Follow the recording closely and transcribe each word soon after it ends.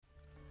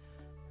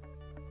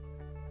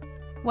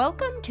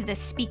Welcome to the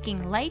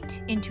Speaking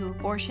Light into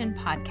Abortion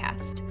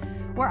podcast,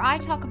 where I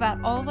talk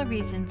about all the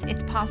reasons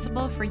it's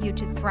possible for you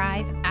to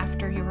thrive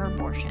after your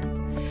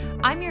abortion.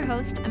 I'm your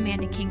host,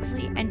 Amanda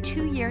Kingsley, and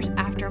 2 years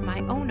after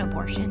my own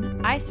abortion,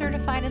 I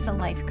certified as a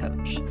life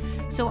coach,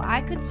 so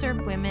I could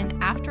serve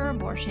women after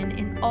abortion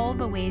in all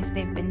the ways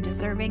they've been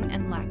deserving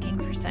and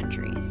lacking for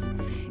centuries.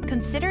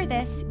 Consider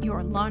this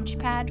your launch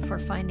pad for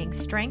finding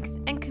strength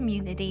and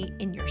community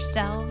in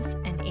yourselves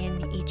and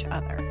in each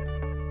other.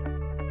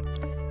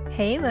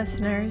 Hey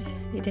listeners,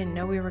 you didn't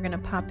know we were going to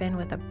pop in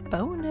with a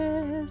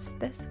bonus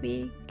this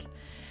week.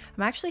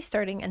 I'm actually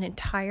starting an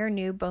entire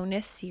new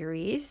bonus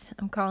series.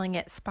 I'm calling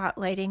it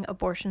Spotlighting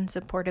Abortion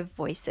Supportive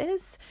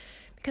Voices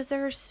because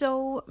there are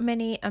so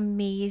many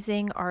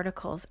amazing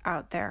articles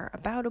out there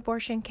about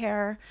abortion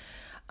care,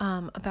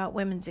 about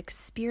women's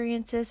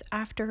experiences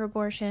after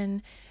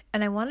abortion,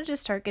 and I wanted to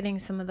start getting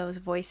some of those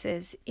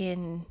voices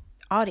in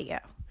audio.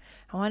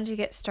 I wanted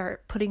to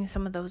start putting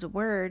some of those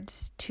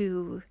words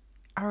to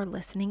our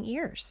listening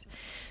ears.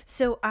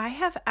 So I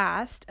have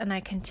asked, and I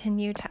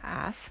continue to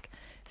ask,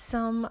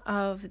 some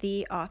of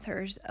the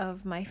authors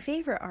of my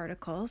favorite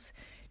articles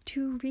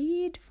to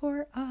read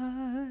for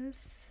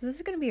us. So this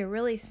is going to be a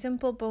really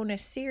simple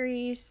bonus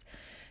series.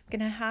 I'm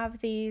going to have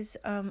these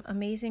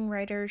amazing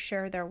writers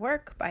share their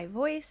work by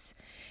voice,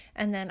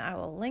 and then I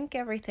will link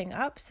everything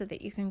up so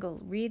that you can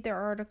go read their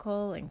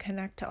article and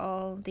connect to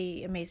all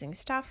the amazing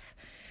stuff.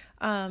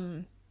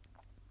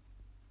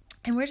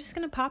 And we're just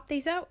going to pop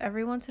these out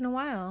every once in a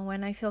while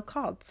when I feel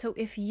called. So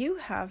if you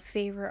have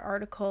favorite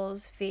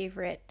articles,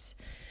 favorite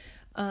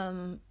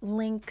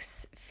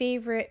links,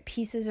 favorite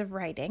pieces of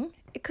writing,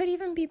 it could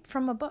even be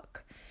from a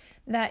book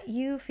that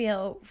you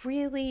feel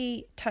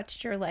really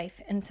touched your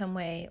life in some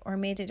way or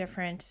made a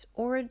difference,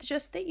 or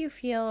just that you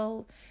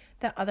feel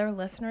that other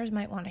listeners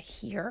might want to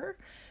hear,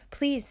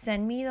 please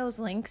send me those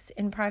links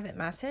in private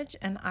message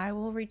and I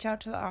will reach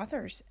out to the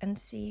authors and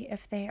see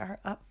if they are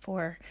up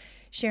for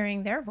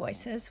sharing their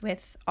voices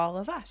with all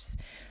of us.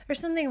 There's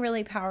something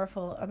really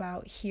powerful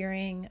about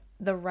hearing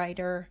the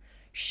writer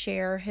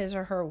share his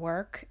or her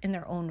work in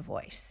their own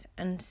voice.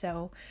 And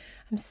so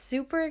I'm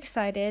super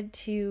excited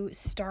to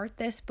start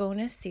this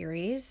bonus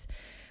series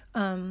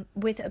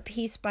with a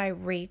piece by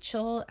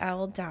Rachel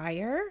L.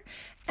 Dyer.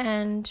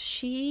 And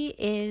she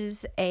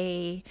is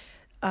a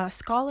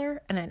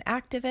scholar and an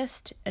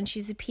activist, and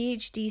she's a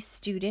PhD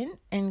student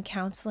in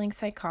counseling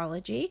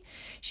psychology.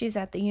 She's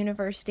at the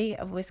University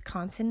of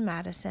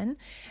Wisconsin-Madison,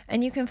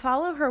 and you can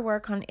follow her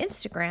work on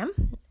Instagram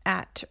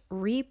at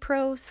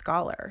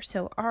ReproScholar,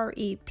 so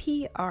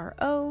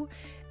ReproScholar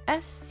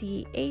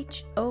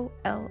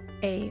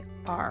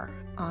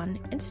on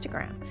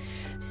Instagram.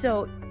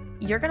 So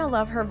you're going to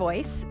love her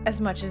voice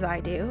as much as I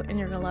do, and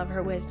you're going to love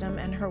her wisdom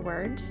and her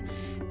words.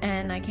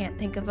 And I can't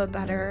think of a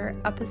better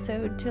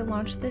episode to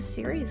launch this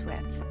series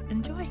with.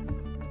 Enjoy.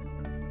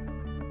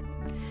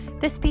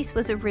 This piece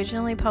was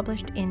originally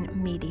published in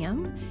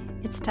Medium.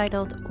 It's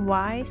titled,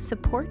 Why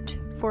Support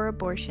for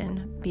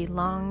Abortion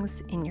Belongs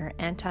in Your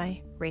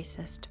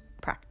Anti-Racist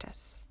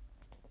Practice.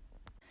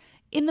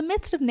 In the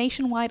midst of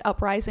nationwide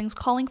uprisings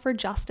calling for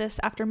justice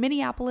after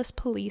Minneapolis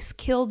police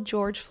killed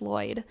George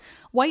Floyd,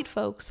 white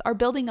folks are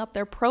building up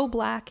their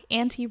pro-black,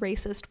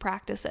 anti-racist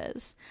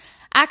practices.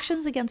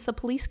 Actions against the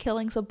police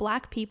killings of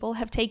black people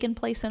have taken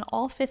place in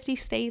all 50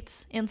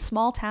 states, in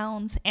small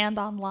towns, and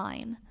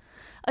online.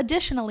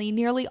 Additionally,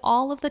 nearly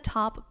all of the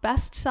top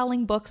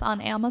best-selling books on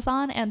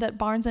Amazon and at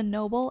Barnes &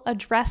 Noble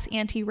address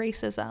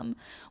anti-racism,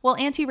 while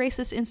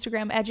anti-racist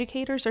Instagram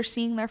educators are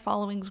seeing their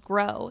followings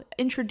grow,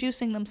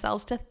 introducing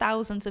themselves to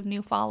thousands of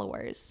new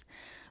followers.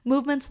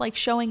 Movements like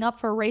Showing Up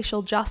for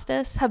Racial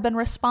Justice have been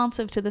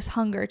responsive to this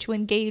hunger to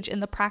engage in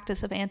the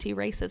practice of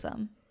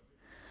anti-racism.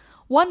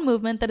 One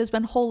movement that has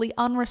been wholly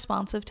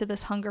unresponsive to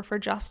this hunger for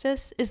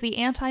justice is the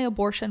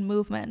anti-abortion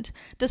movement,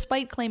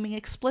 despite claiming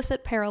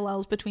explicit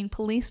parallels between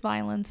police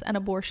violence and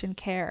abortion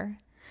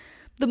care.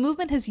 The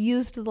movement has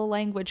used the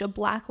language of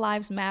Black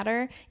Lives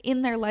Matter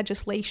in their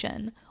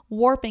legislation,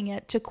 warping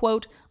it to,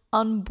 quote,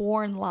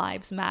 unborn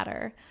lives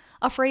matter,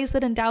 a phrase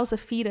that endows a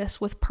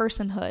fetus with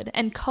personhood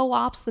and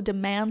co-opts the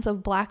demands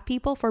of Black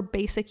people for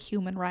basic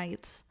human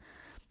rights.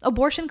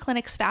 Abortion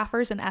clinic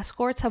staffers and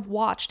escorts have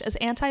watched as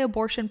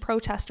anti-abortion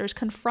protesters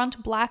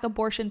confront Black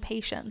abortion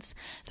patients,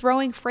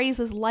 throwing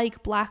phrases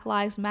like Black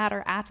Lives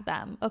Matter at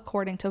them,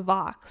 according to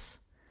Vox.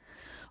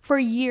 For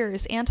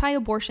years,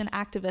 anti-abortion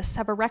activists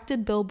have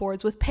erected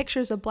billboards with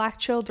pictures of Black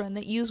children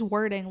that use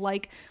wording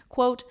like,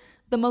 quote,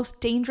 the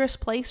most dangerous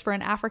place for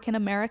an African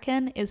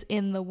American is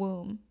in the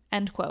womb,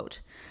 end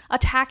quote,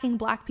 attacking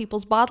Black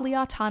people's bodily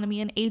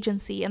autonomy and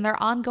agency in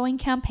their ongoing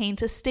campaign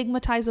to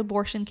stigmatize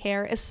abortion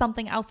care as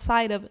something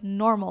outside of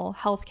normal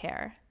health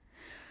care.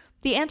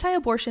 The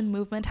anti-abortion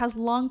movement has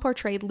long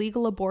portrayed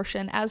legal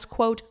abortion as,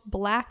 quote,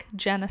 Black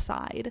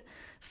genocide,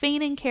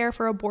 feigning care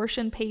for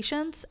abortion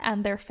patients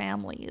and their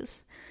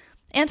families.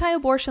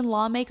 Anti-abortion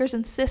lawmakers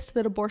insist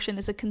that abortion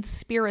is a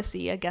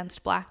conspiracy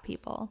against Black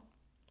people.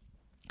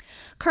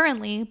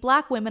 Currently,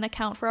 Black women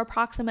account for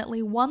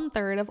approximately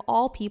 1/3 of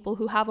all people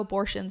who have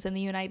abortions in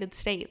the United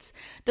States,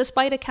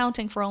 despite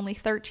accounting for only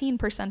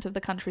 13% of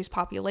the country's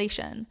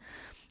population.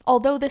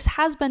 Although this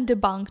has been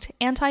debunked,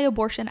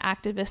 anti-abortion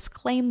activists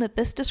claim that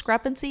this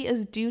discrepancy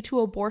is due to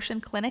abortion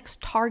clinics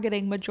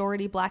targeting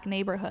majority Black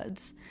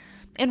neighborhoods.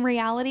 In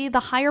reality, the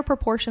higher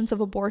proportions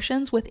of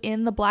abortions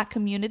within the Black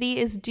community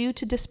is due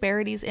to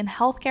disparities in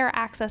healthcare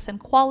access and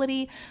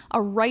quality, a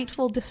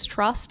rightful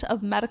distrust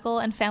of medical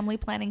and family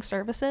planning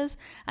services,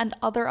 and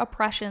other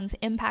oppressions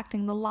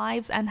impacting the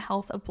lives and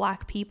health of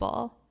Black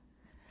people.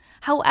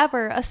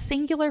 However, a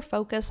singular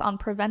focus on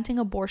preventing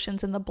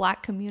abortions in the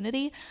Black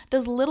community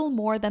does little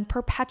more than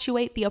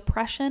perpetuate the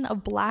oppression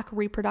of Black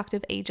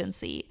reproductive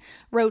agency,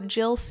 wrote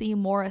Jill C.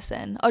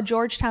 Morrison, a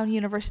Georgetown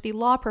University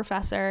law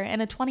professor, in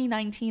a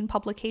 2019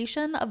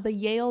 publication of the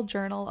Yale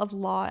Journal of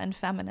Law and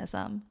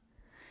Feminism.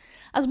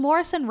 As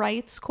Morrison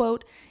writes,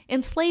 quote,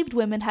 "Enslaved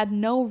women had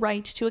no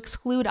right to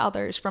exclude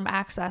others from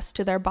access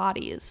to their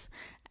bodies,"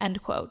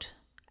 end quote,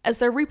 as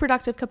their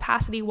reproductive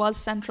capacity was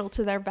central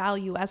to their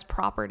value as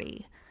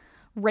property.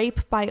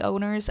 Rape by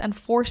owners and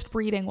forced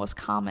breeding was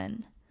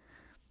common.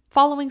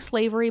 Following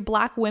slavery,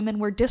 Black women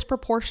were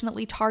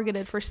disproportionately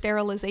targeted for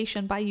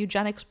sterilization by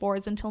eugenics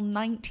boards until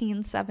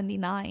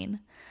 1979.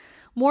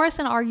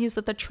 Morrison argues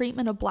that the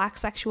treatment of Black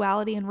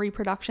sexuality and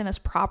reproduction as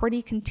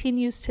property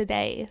continues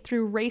today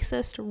through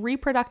racist,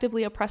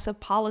 reproductively oppressive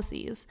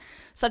policies,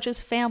 such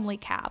as family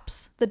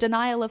caps, the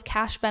denial of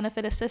cash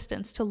benefit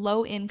assistance to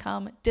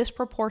low-income,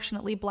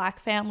 disproportionately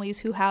Black families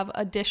who have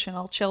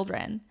additional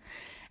children,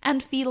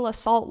 and fetal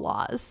assault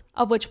laws,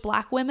 of which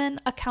Black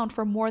women account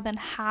for more than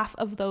half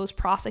of those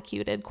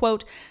prosecuted,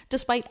 quote,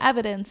 despite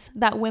evidence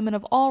that women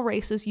of all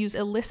races use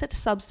illicit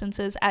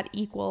substances at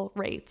equal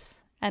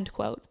rates, end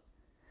quote.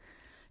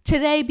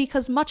 Today,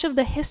 because much of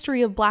the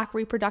history of Black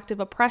reproductive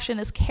oppression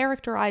is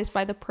characterized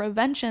by the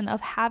prevention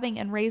of having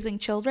and raising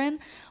children,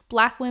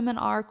 Black women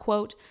are,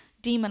 quote,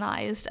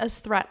 demonized as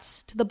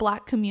threats to the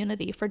Black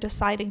community for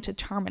deciding to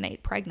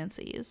terminate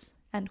pregnancies,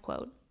 end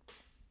quote.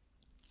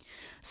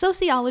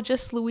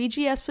 Sociologists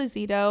Luigi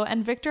Esposito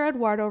and Victor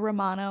Eduardo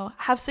Romano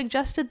have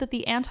suggested that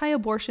the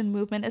anti-abortion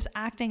movement is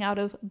acting out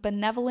of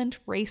benevolent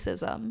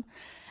racism,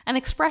 an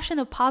expression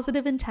of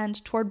positive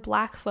intent toward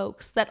Black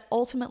folks that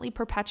ultimately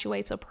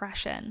perpetuates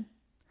oppression.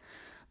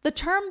 The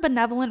term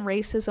benevolent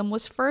racism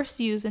was first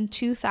used in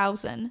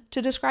 2000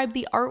 to describe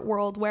the art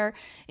world where,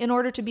 in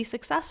order to be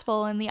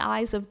successful in the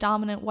eyes of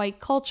dominant white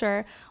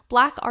culture,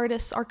 Black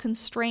artists are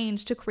constrained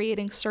to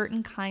creating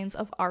certain kinds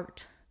of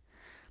art.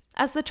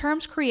 As the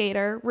term's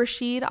creator,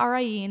 Rashid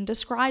Araeen,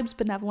 describes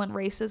benevolent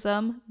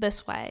racism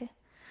this way: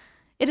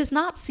 "It is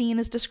not seen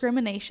as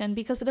discrimination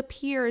because it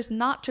appears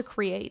not to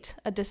create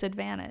a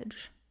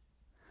disadvantage."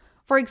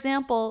 For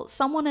example,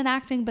 someone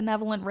enacting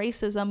benevolent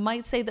racism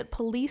might say that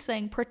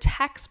policing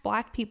protects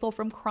Black people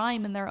from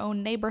crime in their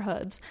own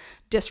neighborhoods,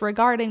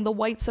 disregarding the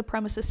white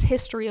supremacist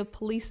history of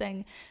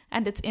policing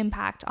and its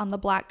impact on the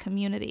Black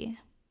community.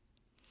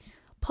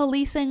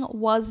 Policing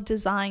was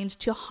designed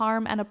to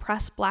harm and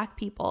oppress Black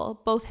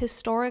people, both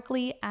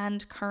historically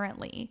and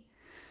currently.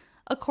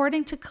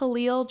 According to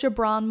Khalil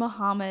Gibran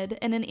Muhammad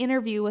in an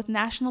interview with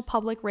National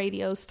Public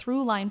Radio's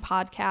Throughline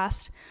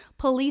podcast,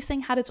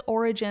 policing had its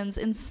origins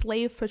in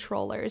slave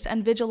patrollers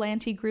and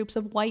vigilante groups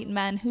of white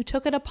men who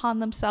took it upon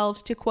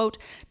themselves to, quote,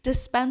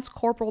 dispense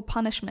corporal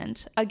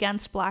punishment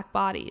against Black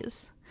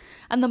bodies.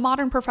 And the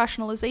modern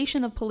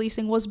professionalization of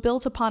policing was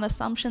built upon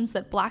assumptions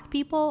that Black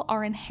people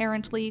are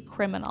inherently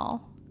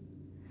criminal.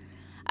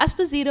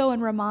 Esposito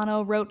and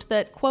Romano wrote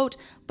that, quote,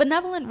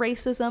 benevolent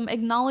racism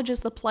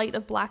acknowledges the plight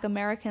of Black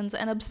Americans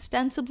and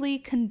ostensibly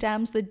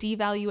condemns the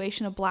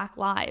devaluation of Black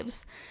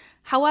lives.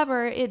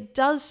 However, it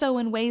does so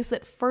in ways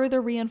that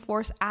further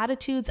reinforce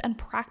attitudes and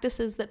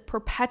practices that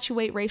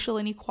perpetuate racial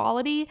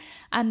inequality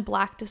and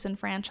Black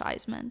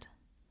disenfranchisement.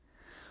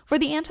 For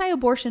the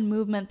anti-abortion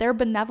movement, their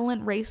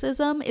benevolent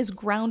racism is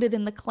grounded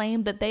in the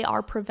claim that they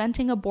are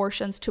preventing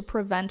abortions to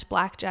prevent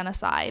Black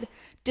genocide,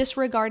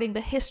 disregarding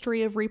the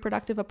history of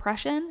reproductive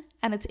oppression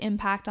and its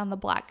impact on the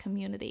Black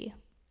community.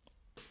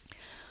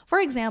 For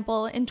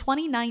example, in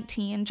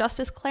 2019,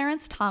 Justice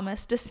Clarence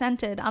Thomas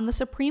dissented on the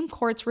Supreme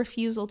Court's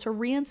refusal to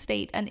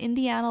reinstate an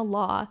Indiana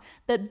law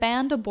that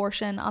banned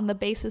abortion on the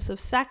basis of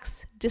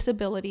sex,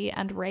 disability,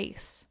 and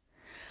race.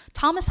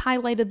 Thomas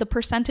highlighted the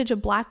percentage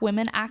of Black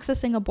women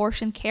accessing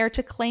abortion care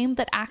to claim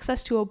that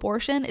access to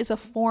abortion is a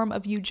form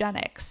of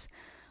eugenics,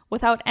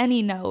 without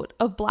any note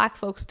of Black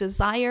folks'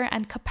 desire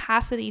and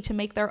capacity to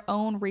make their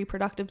own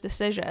reproductive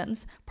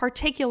decisions,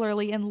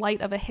 particularly in light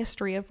of a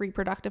history of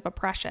reproductive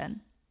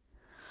oppression.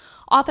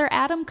 Author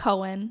Adam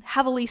Cohen,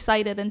 heavily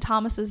cited in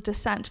Thomas's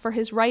dissent for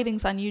his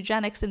writings on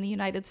eugenics in the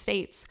United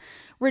States,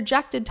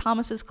 rejected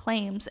Thomas's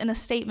claims in a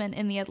statement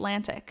in The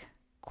Atlantic.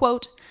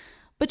 Quote,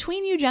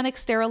 between eugenic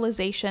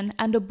sterilization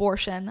and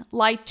abortion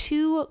lie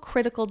two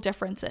critical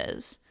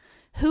differences: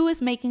 who is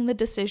making the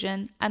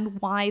decision and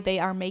why they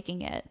are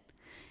making it.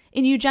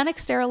 In eugenic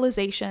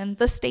sterilization,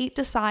 the state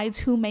decides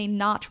who may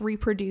not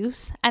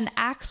reproduce and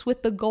acts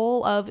with the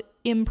goal of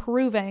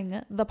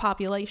improving the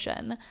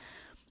population.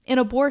 In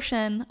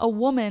abortion, a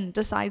woman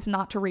decides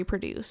not to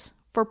reproduce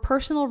for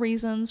personal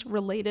reasons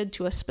related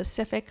to a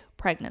specific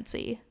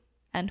pregnancy."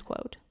 End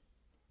quote.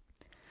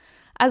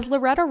 As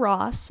Loretta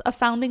Ross, a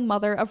founding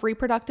mother of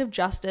reproductive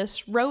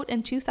justice, wrote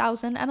in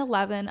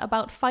 2011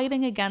 about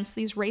fighting against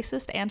these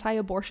racist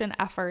anti-abortion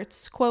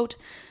efforts, quote,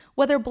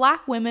 "Whether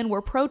Black women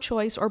were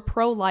pro-choice or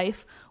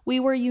pro-life,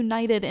 we were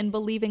united in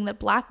believing that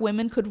Black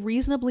women could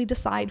reasonably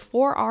decide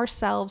for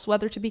ourselves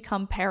whether to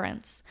become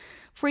parents.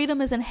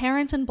 Freedom is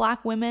inherent in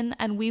Black women,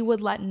 and we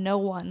would let no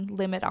one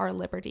limit our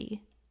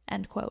liberty."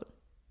 End quote.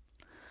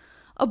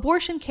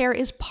 Abortion care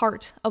is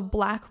part of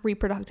Black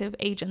reproductive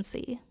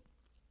agency.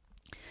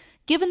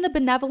 Given the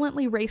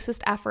benevolently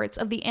racist efforts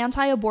of the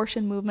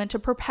anti-abortion movement to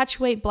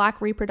perpetuate Black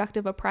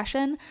reproductive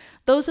oppression,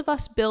 those of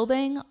us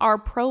building our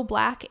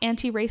pro-Black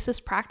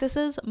anti-racist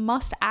practices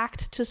must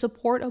act to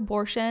support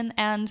abortion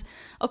and,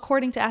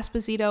 according to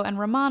Esposito and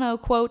Romano,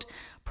 quote,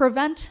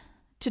 "prevent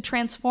the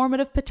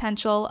transformative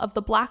potential of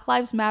the Black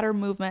Lives Matter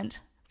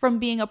movement from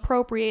being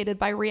appropriated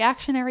by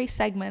reactionary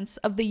segments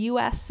of the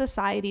U.S.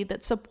 society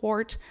that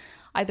support,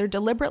 either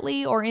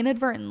deliberately or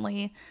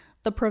inadvertently,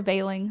 the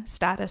prevailing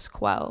status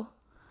quo."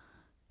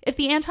 If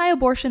the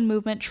anti-abortion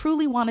movement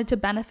truly wanted to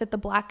benefit the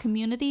Black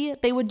community,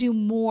 they would do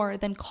more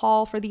than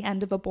call for the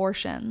end of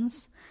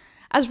abortions.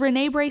 As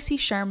Renee Bracey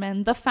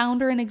Sherman, the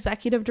founder and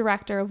executive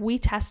director of We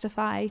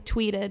Testify,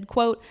 tweeted,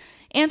 quote,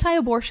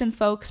 "Anti-abortion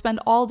folks spend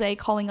all day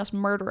calling us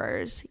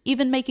murderers,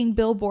 even making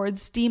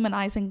billboards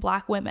demonizing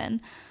Black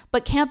women,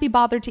 but can't be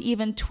bothered to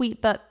even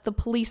tweet that the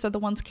police are the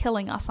ones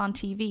killing us on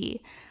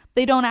TV.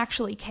 They don't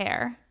actually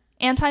care.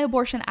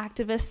 Anti-abortion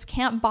activists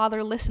can't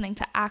bother listening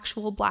to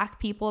actual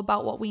Black people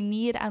about what we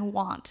need and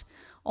want,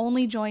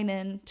 only join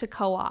in to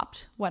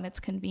co-opt when it's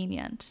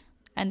convenient."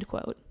 End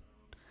quote.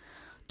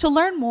 To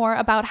learn more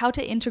about how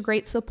to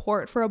integrate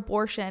support for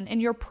abortion in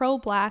your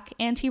pro-Black,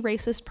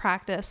 anti-racist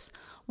practice,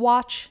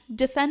 watch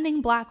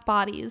Defending Black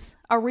Bodies,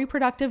 a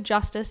reproductive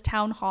justice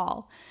town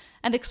hall,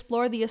 and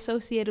explore the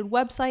associated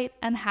website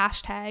and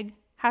hashtag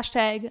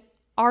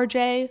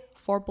RJ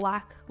for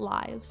Black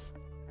Lives.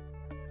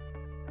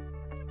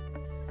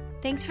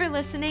 Thanks for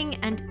listening,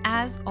 and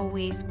as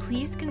always,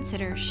 please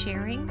consider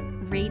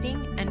sharing,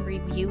 rating, and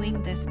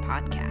reviewing this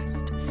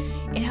podcast.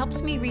 It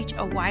helps me reach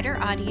a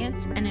wider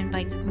audience and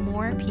invites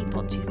more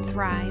people to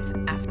thrive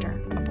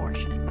after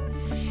abortion.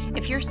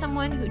 If you're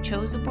someone who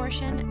chose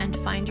abortion and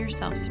find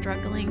yourself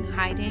struggling,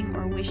 hiding,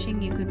 or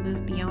wishing you could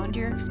move beyond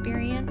your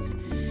experience,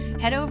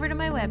 head over to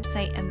my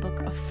website and book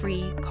a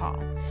free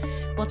call.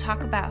 We'll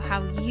talk about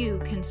how you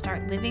can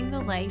start living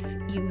the life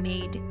you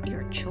made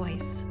your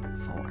choice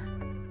for.